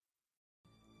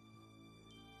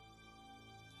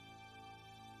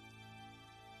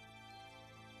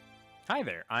Hi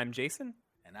there, I'm Jason.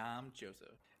 And I'm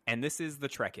Joseph. And this is The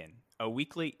Trek-In, a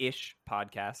weekly-ish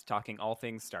podcast talking all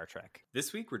things Star Trek.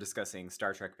 This week we're discussing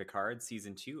Star Trek Picard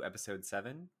Season 2, Episode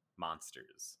 7,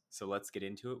 Monsters. So let's get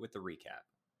into it with the recap.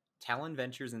 Talon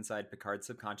ventures inside Picard's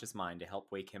subconscious mind to help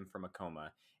wake him from a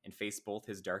coma and face both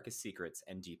his darkest secrets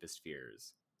and deepest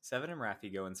fears. Seven and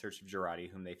Raffi go in search of Jurati,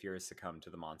 whom they fear has succumbed to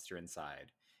the monster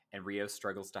inside, and Rios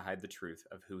struggles to hide the truth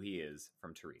of who he is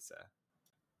from Teresa.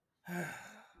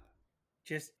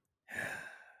 Just,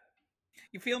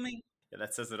 you feel me? Yeah,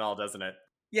 that says it all, doesn't it?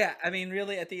 Yeah, I mean,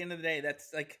 really, at the end of the day, that's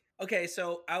like, okay,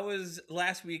 so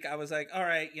last week, I was like, all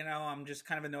right, I'm just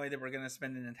kind of annoyed that we're going to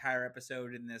spend an entire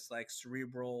episode in this, like,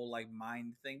 cerebral, like,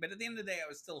 mind thing. But at the end of the day, I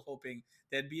was still hoping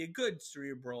there'd be a good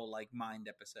cerebral, like, mind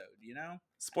episode,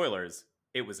 Spoilers,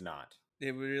 it was not.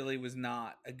 It really was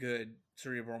not a good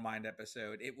cerebral mind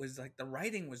episode. It was like the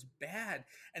writing was bad,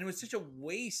 and it was such a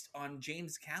waste on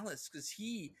James Callis because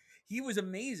he was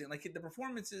amazing. Like the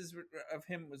performances of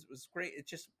him was great. It's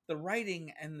just the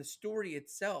writing and the story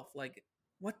itself. Like,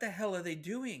 what the hell are they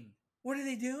doing? What are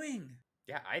they doing?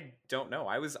 Yeah, I don't know.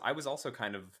 I was also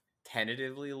kind of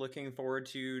tentatively looking forward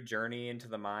to Journey into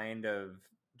the Mind of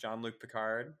Jean-Luc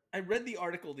Picard. I read the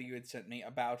article that you had sent me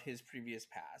about his previous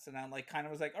past, and I like kind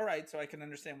of was like, all right, so I can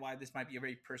understand why this might be a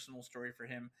very personal story for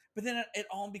him. But then it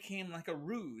all became like a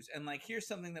ruse, and like here's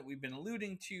something that we've been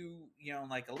alluding to,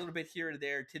 like a little bit here or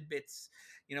there, tidbits,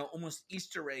 almost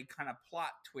Easter egg kind of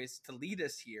plot twist to lead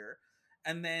us here,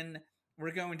 and then we're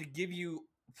going to give you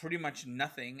pretty much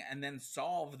nothing and then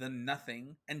solve the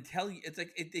nothing and tell you it's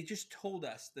like they just told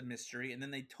us the mystery and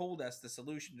then they told us the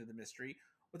solution to the mystery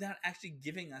without actually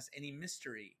giving us any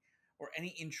mystery or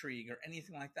any intrigue or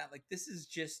anything like that. Like, this is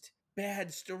just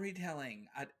bad storytelling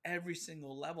at every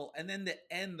single level. And then to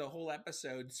end the whole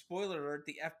episode, spoiler alert,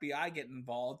 the FBI get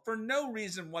involved for no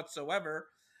reason whatsoever.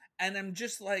 And I'm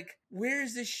just like,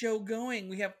 where's this show going?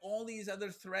 We have all these other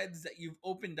threads that you've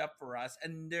opened up for us,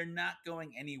 and they're not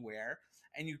going anywhere.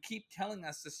 And you keep telling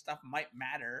us this stuff might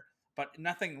matter, but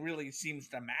nothing really seems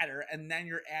to matter. And then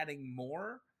you're adding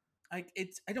more. Like,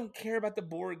 I don't care about the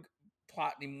Borg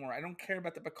plot anymore. I don't care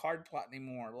about the Picard plot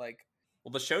anymore. Like,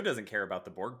 well, the show doesn't care about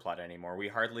the Borg plot anymore. We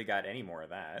hardly got any more of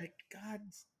that. Like, God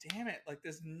damn it! Like,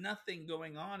 there's nothing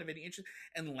going on of any interest.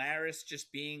 And Laris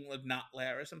just being like, not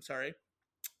Laris. I'm sorry,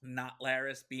 not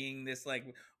Laris being this like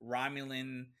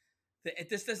Romulan. It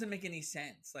just doesn't make any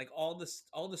sense. Like all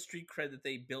the street cred that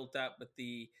they built up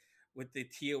with the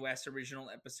TOS original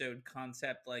episode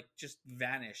concept, like, just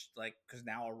vanished. Like, because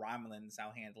now a Romulan is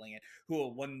now handling it, who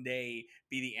will one day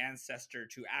be the ancestor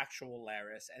to actual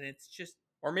Laris, and it's just.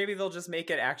 Or maybe they'll just make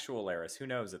it actual Laris. Who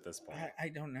knows at this point? I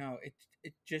don't know.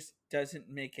 It just doesn't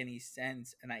make any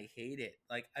sense, and I hate it.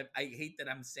 Like, I hate that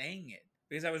I'm saying it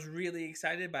because I was really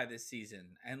excited by this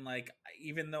season, and like,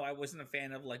 even though I wasn't a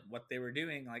fan of like what they were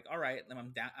doing, like, all right,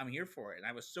 I'm down, I'm here for it, and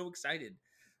I was so excited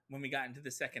when we got into the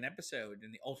second episode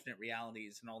and the alternate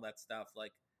realities and all that stuff.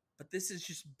 Like, but this is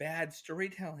just bad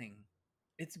storytelling.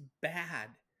 It's bad.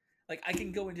 Like, I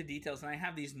can go into details, and I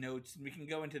have these notes, and we can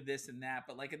go into this and that,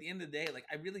 but like at the end of the day, like,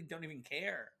 I really don't even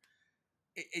care.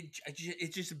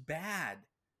 It's just bad.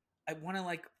 I want to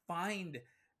like find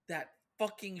that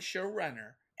fucking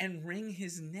showrunner and wring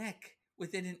his neck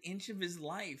within an inch of his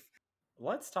life.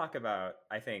 Let's talk about,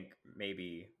 I think,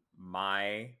 maybe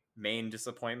my main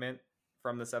disappointment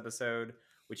from this episode,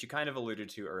 which you kind of alluded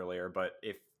to earlier, but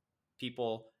if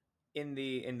people in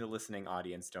the listening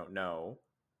audience don't know,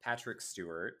 Patrick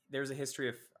Stewart, there's a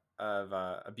history of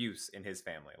abuse in his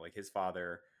family. Like, his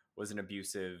father was an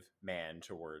abusive man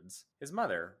towards his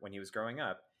mother when he was growing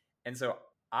up. And so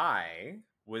I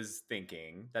was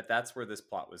thinking that that's where this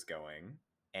plot was going.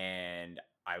 And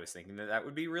I was thinking that that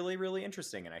would be really, really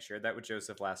interesting. And I shared that with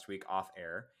Joseph last week off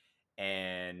air.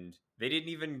 And they didn't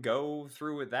even go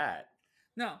through with that.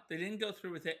 No, they didn't go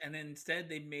through with it. And instead,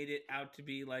 they made it out to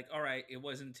be like, all right, it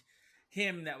wasn't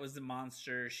him that was the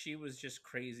monster. She was just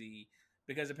crazy.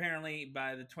 Because apparently,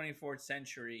 by the 24th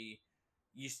century,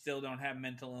 you still don't have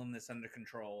mental illness under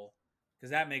control.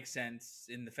 Because that makes sense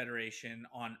in the Federation,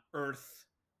 on Earth,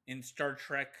 in Star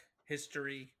Trek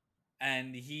history.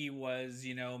 And he was,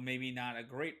 maybe not a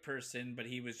great person, but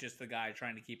he was just the guy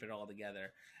trying to keep it all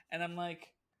together. And I'm like,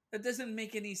 that doesn't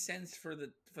make any sense for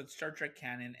the Star Trek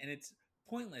canon, and it's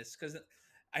pointless because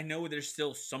I know there's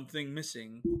still something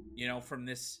missing, from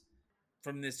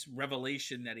this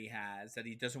revelation that he has that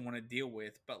he doesn't want to deal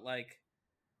with. But like,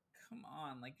 come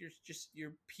on, like,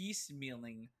 you're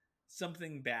piecemealing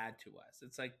something bad to us.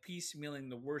 It's like piecemealing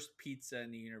the worst pizza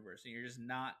in the universe, and you're just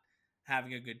not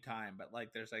having a good time. But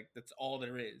like, there's like, that's all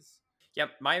there is.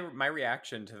 Yep, my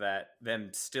reaction to that,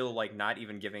 them still like not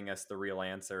even giving us the real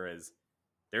answer, is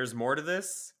There's more to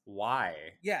this? Why?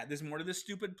 Yeah, there's more to this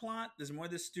stupid plot. There's more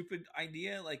to this stupid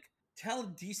idea. Like, tell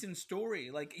a decent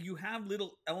story. Like, you have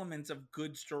little elements of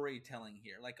good storytelling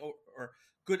here, like, or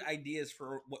good ideas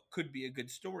for what could be a good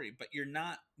story, but you're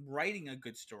not writing a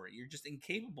good story. You're just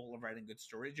incapable of writing good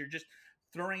stories. You're just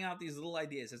throwing out these little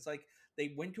ideas. It's like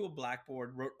they went to a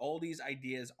blackboard, wrote all these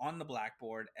ideas on the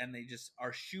blackboard, and they just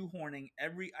are shoehorning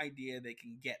every idea they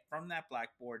can get from that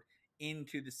blackboard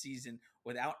into the season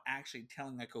without actually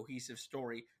telling a cohesive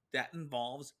story that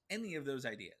involves any of those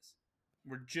ideas.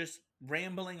 We're just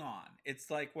rambling on. It's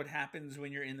like what happens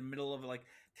when you're in the middle of like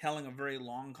telling a very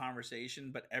long conversation,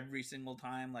 but every single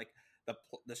time like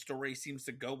the story seems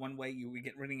to go one way, we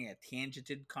get running a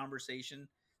tangented conversation,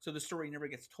 so the story never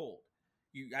gets told.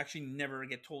 You actually never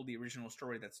get told the original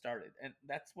story that started, and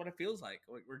that's what it feels like.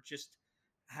 We're just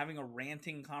having a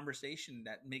ranting conversation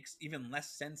that makes even less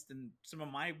sense than some of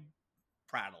my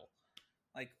prattle.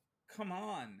 Like, come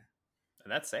on.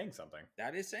 And that's saying something.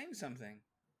 That is saying something.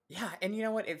 Yeah, and you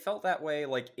know what? It felt that way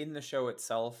like in the show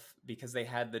itself because they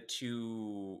had the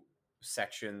two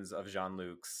sections of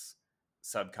Jean-Luc's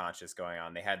subconscious going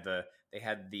on. They had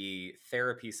the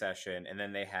therapy session and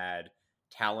then they had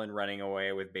Talon running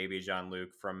away with baby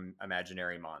Jean-Luc from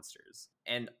imaginary monsters.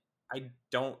 And I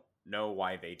don't know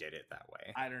why they did it that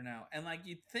way. I don't know. And like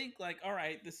you'd think like, all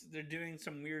right, they're doing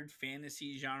some weird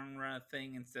fantasy genre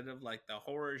thing instead of like the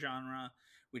horror genre,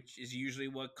 which is usually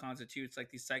what constitutes like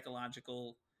these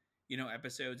psychological,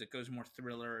 episodes. It goes more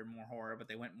thriller and more horror, but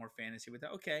they went more fantasy with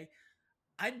that. Okay,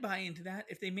 I'd buy into that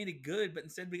if they made it good, but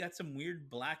instead we got some weird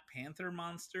Black Panther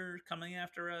monster coming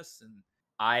after us. And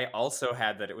I also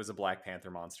had that it was a Black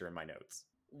Panther monster in my notes.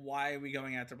 why are we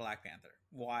going after Black Panther?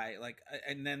 Why? Like,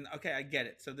 and then okay, I get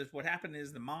it. So this, what happened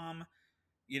is the mom,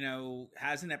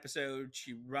 has an episode.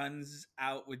 She runs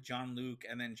out with Jean-Luc,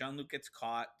 and then Jean-Luc gets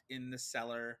caught in the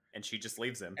cellar, And she just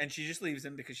leaves him. and she just leaves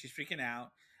him because she's freaking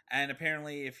out. And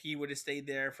apparently, if he would have stayed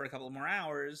there for a couple more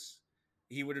hours,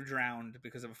 he would have drowned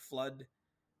because of a flood.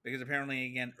 Because apparently,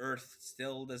 again, Earth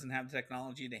still doesn't have the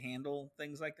technology to handle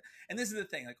things like that. And this is the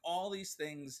thing: like all these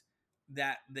things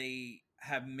that they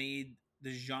have made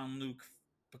the Jean-Luc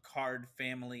Picard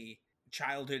family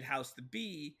childhood house to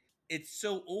be, it's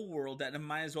so old world that it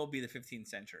might as well be the 15th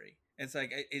century. It's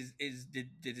like,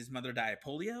 did his mother die of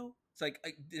polio? It's like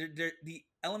the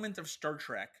element of Star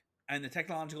Trek and the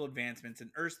technological advancements and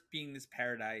Earth being this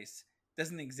paradise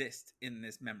doesn't exist in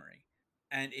this memory,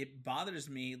 and it bothers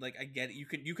me. Like, I get it.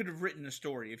 You could have written a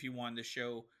story if you wanted to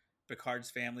show Picard's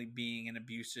family being an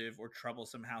abusive or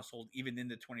troublesome household, even in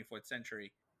the 24th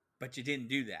century, but you didn't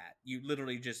do that. You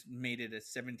literally just made it a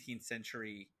 17th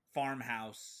century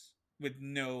farmhouse with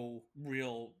no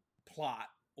real plot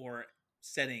or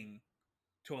setting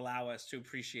to allow us to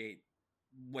appreciate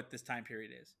what this time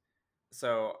period is.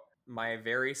 So, my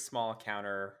very small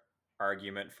counter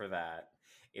argument for that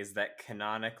is that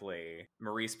canonically,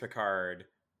 Maurice Picard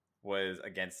was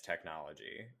against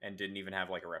technology and didn't even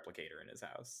have like a replicator in his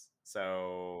house.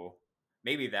 So,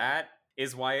 maybe that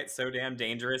is why it's so damn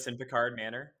dangerous in Picard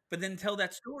Manor. But then tell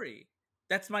that story.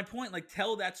 That's my point. Like,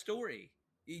 tell that story.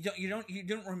 You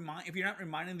don't remind, if you're not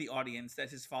reminding the audience that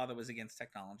his father was against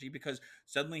technology, because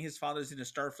suddenly his father's in a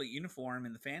Starfleet uniform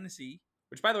in the fantasy.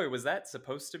 Which, by the way, was that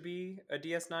supposed to be a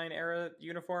DS9 era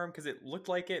uniform? Because it looked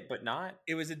like it, but not.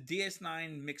 It was a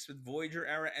DS9 mixed with Voyager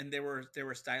era, and there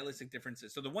were stylistic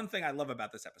differences. So the one thing I love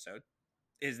about this episode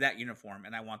is that uniform,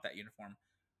 and I want that uniform.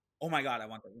 Oh my god, I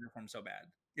want that uniform so bad.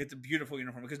 It's a beautiful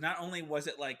uniform because not only was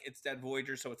it like it's that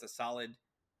Voyager, so it's a solid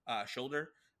shoulder,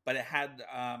 but it had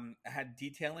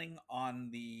detailing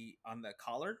on the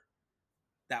collar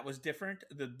that was different.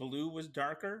 The blue was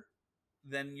darker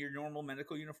than your normal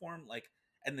medical uniform, like,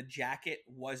 and the jacket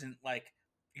wasn't like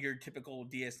your typical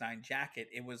DS9 jacket.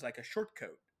 It was like a short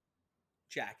coat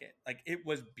jacket. Like, it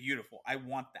was beautiful. I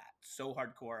want that so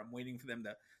hardcore. I'm waiting for them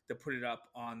to put it up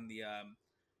on the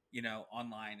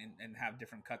online and have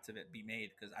different cuts of it be made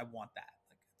because I want that.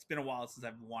 Like, it's been a while since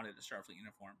I've wanted a Starfleet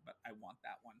uniform, but I want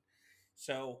that one.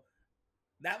 So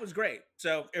that was great.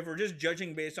 So if we're just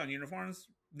judging based on uniforms,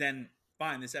 then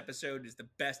fine. This episode is the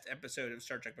best episode of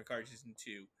Star Trek Picard season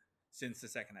 2 since the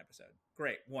second episode.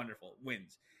 Great, wonderful,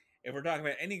 wins. If we're talking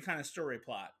about any kind of story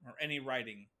plot or any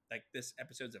writing, like, this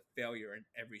episode's a failure in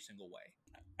every single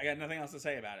way. I got nothing else to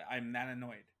say about it. I'm that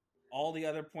annoyed. All the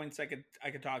other points I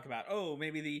could talk about. Oh,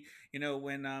 maybe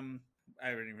when I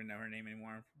don't even know her name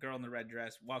anymore. Girl in the red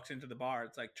dress walks into the bar.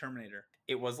 It's like Terminator.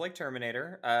 It was like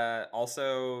Terminator.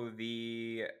 Also,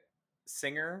 the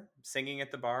singer singing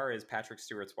at the bar is Patrick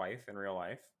Stewart's wife in real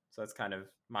life. So that's kind of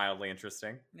mildly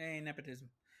interesting. Nepotism.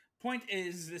 Point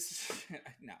is, this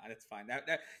no, that's fine.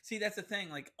 See, that's the thing.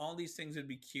 Like all these things would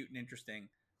be cute and interesting,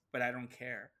 but I don't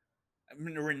care. I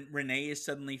mean, Renee is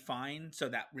suddenly fine, so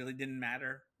that really didn't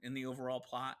matter in the overall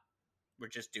plot. We're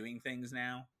just doing things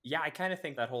now. Yeah, I kind of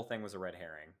think that whole thing was a red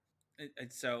herring.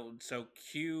 So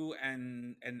Q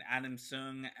and Adam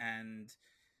Sung and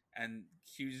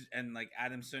Q's and like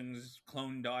Adam Sung's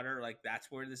clone daughter, like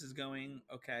that's where this is going.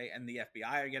 Okay, and the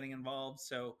FBI are getting involved.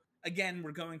 So again,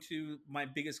 we're going to my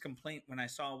biggest complaint when I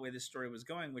saw where this story was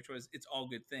going, which was it's all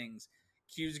good things.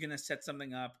 Q's gonna set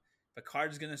something up,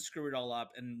 Picard's gonna screw it all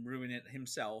up and ruin it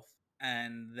himself,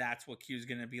 and that's what Q's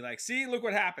gonna be like. See, look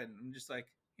what happened. I'm just like,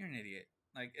 you're an idiot.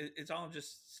 Like it's all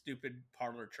just stupid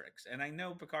parlor tricks. And I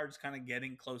know Picard's kind of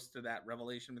getting close to that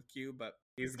revelation with Q, but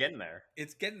He's getting there.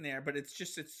 it's getting there. But it's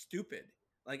stupid.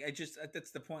 Like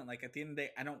that's the point. Like at the end of the day,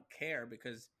 I don't care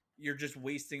because you're just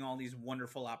wasting all these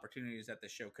wonderful opportunities that the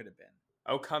show could have been.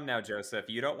 Oh, come now, Joseph.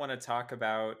 You don't want to talk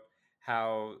about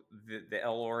how the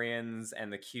Elorians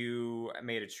and the Q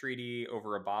made a treaty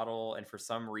over a bottle, and for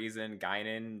some reason,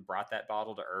 Guinan brought that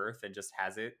bottle to Earth and just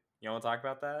has it. You don't want to talk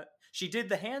about that? She did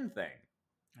the hand thing.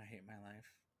 I hate my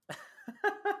life.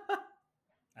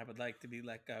 I would like to be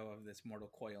let go of this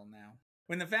mortal coil now.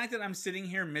 When the fact that I'm sitting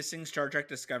here missing Star Trek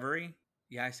Discovery,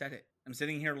 yeah, I said it. I'm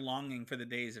sitting here longing for the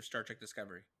days of Star Trek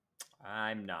Discovery.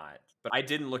 I'm not. But I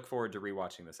didn't look forward to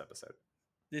rewatching this episode.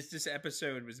 This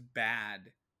episode was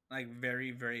bad. Like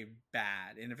very, very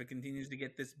bad. And if it continues to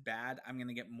get this bad, I'm going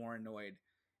to get more annoyed.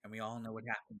 And we all know what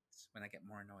happens when I get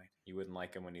more annoyed. You wouldn't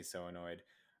like him when he's so annoyed.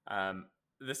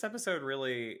 This episode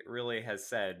really, really has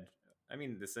said, I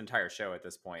mean, this entire show at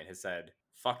this point has said,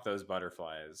 fuck those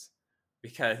butterflies.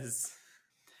 Because,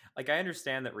 like, I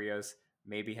understand that Rios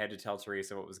maybe had to tell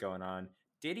Teresa what was going on.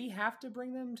 Did he have to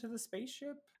bring them to the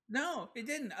spaceship? No, it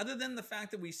didn't. Other than the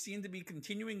fact that we seem to be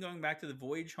continuing going back to the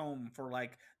voyage home for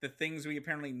like the things we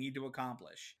apparently need to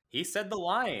accomplish. He said the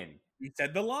line. He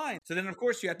said the line. So then, of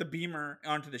course, you have to beam her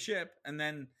onto the ship, and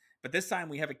then, but this time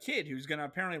we have a kid who's going to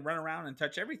apparently run around and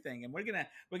touch everything, and we're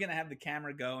gonna have the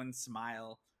camera go and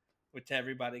smile with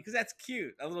everybody because that's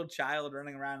cute. A little child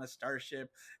running around a starship,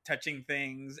 touching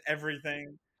things,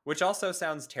 everything. Which also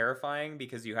sounds terrifying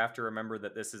because you have to remember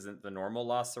that this isn't the normal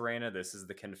La Sirena. This is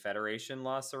the Confederation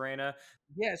La Sirena.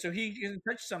 Yeah, so he can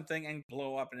touch something and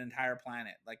blow up an entire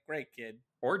planet. Like, great, kid.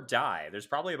 Or die. There's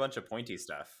probably a bunch of pointy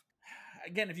stuff.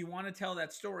 Again, if you want to tell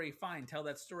that story, fine, tell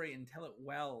that story and tell it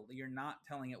well. You're not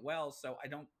telling it well, so I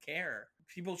don't care.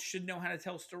 People should know how to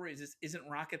tell stories. This isn't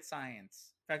rocket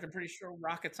science. In fact, I'm pretty sure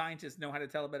rocket scientists know how to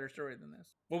tell a better story than this.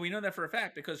 Well, we know that for a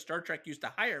fact because Star Trek used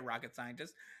to hire rocket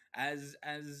scientists as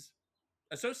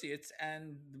associates,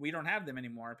 and we don't have them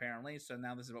anymore apparently. So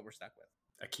now this is what we're stuck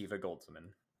with. Akiva Goldsman.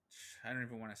 I don't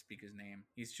even want to speak his name.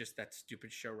 He's just that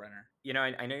stupid showrunner. You know,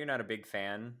 I know you're not a big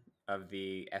fan of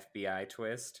the FBI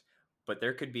twist, but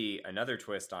there could be another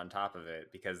twist on top of it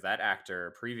because that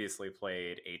actor previously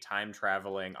played a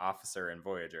time-traveling officer in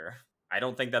Voyager. I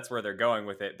don't think that's where they're going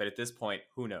with it, but at this point,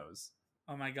 who knows?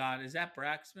 Oh my God, is that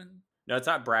Braxton? No, it's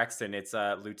not Braxton. It's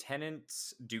Lieutenant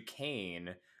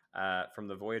Duquesne from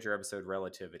the Voyager episode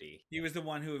Relativity. He was the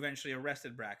one who eventually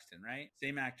arrested Braxton, right?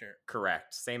 Same actor.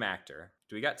 Correct. Same actor.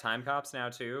 Do we got time cops now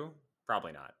too?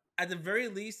 Probably not. At the very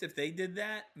least, if they did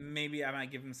that, maybe I might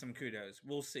give them some kudos.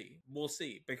 We'll see. We'll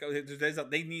see. Because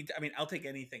they need, I mean, I'll take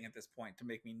anything at this point to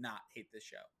make me not hate this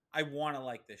show. I want to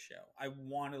like this show. I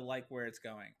want to like where it's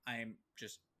going.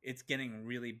 It's getting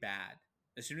really bad.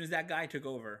 As soon as that guy took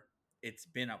over, it's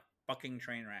been a fucking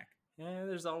train wreck. Yeah,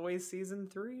 there's always season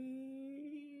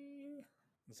 3.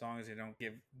 As long as they don't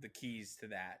give the keys to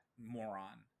that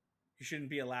moron. You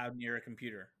shouldn't be allowed near a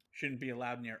computer. Shouldn't be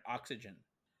allowed near oxygen.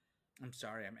 I'm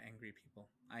sorry, I'm angry, people.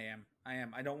 I am.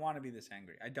 I don't want to be this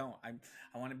angry. I don't.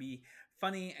 I want to be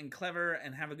funny and clever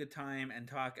and have a good time and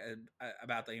talk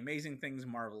about the amazing things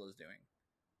Marvel is doing.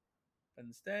 But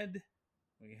instead,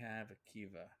 we have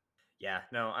Akiva. Yeah,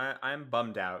 no, I'm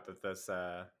bummed out that this.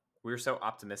 We were so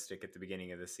optimistic at the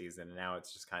beginning of this season, and now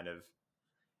it's just kind of.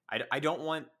 I don't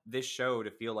want this show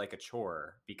to feel like a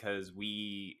chore because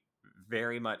we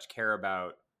very much care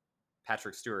about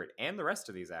Patrick Stewart and the rest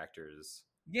of these actors.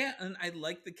 Yeah, and I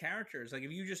like the characters. Like,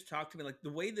 if you just talk to me, like,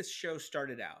 the way this show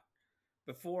started out,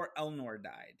 before Elnor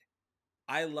died,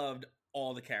 I loved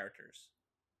all the characters.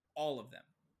 All of them.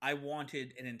 I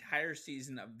wanted an entire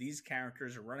season of these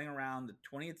characters running around the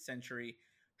 20th century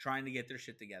trying to get their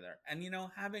shit together. And,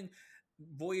 having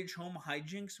voyage home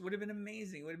hijinks would have been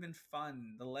amazing. It would have been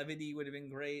fun. The levity would have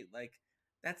been great. Like,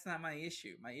 that's not my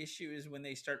issue. My issue is when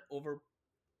they start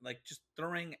just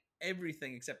throwing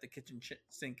everything except the kitchen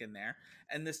sink in there.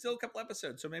 And there's still a couple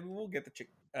episodes, so maybe we'll get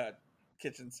the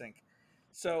kitchen sink.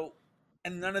 So,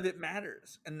 and none of it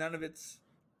matters, and none of it's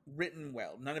written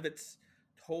well, none of it's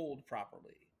told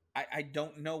properly. I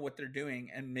don't know what they're doing,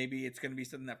 and maybe it's going to be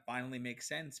something that finally makes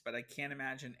sense, but I can't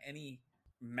imagine any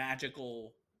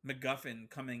magical MacGuffin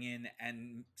coming in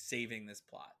and saving this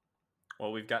plot.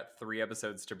 Well, we've got 3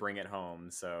 episodes to bring it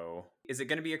home, so is it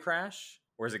going to be a crash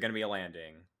or is it going to be a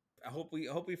landing? I hope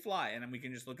we fly, and then we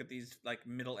can just look at these like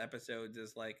middle episodes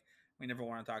as like we never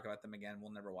want to talk about them again.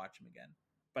 We'll never watch them again.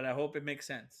 But I hope it makes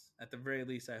sense. At the very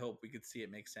least, I hope we could see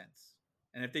it make sense.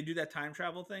 And if they do that time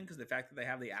travel thing, because the fact that they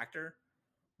have the actor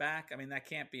back, I mean, that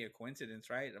can't be a coincidence,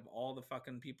 right? Of all the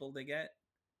fucking people they get,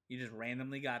 you just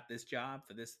randomly got this job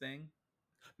for this thing.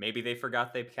 Maybe they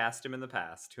forgot they cast him in the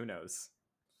past. Who knows?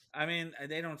 I mean,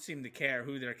 they don't seem to care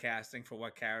who they're casting for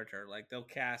what character. Like they'll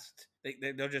cast,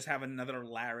 they'll just have another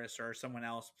Laris or someone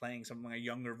else playing something, a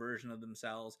younger version of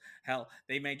themselves. Hell,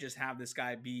 they may just have this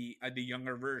guy be the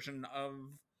younger version of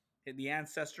the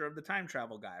ancestor of the time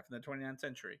travel guy from the 29th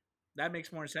century. That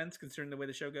makes more sense considering the way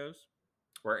the show goes.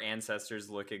 Where ancestors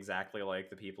look exactly like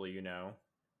the people you know.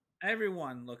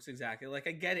 Everyone looks exactly like,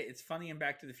 I get it. It's funny in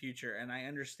Back to the Future, and I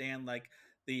understand like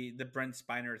the Brent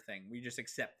Spiner thing. We just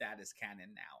accept that as canon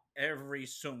now. Every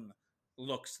Sung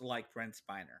looks like Brent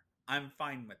Spiner. I'm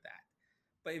fine with that.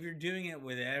 But if you're doing it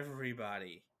with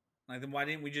everybody, like then why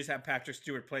didn't we just have Patrick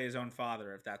Stewart play his own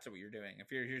father if that's what you're doing?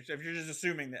 If you're just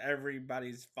assuming that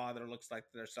everybody's father looks like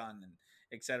their son and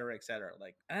et cetera, et cetera.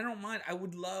 Like, and I don't mind. I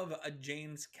would love a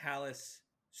James Callis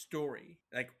story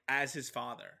like as his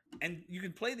father, and you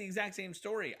can play the exact same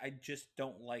story. I just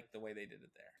don't like the way they did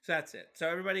it there. So that's it. So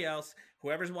everybody else,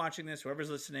 whoever's watching this,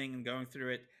 whoever's listening and going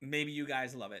through it, maybe you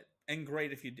guys love it, and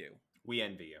great if you do. We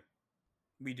envy you.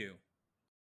 We do.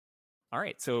 All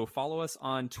right, so follow us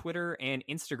on Twitter and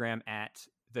Instagram at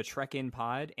the Trek In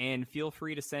Pod, and feel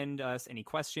free to send us any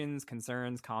questions,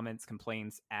 concerns, comments,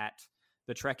 complaints at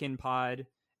the Trek In Pod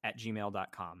at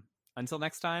gmail.com. Until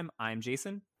next time, I'm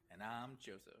Jason. And I'm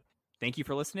Joseph. Thank you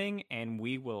for listening, and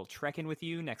we will trek in with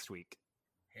you next week.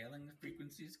 Hailing the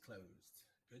frequencies closed.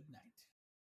 Good night.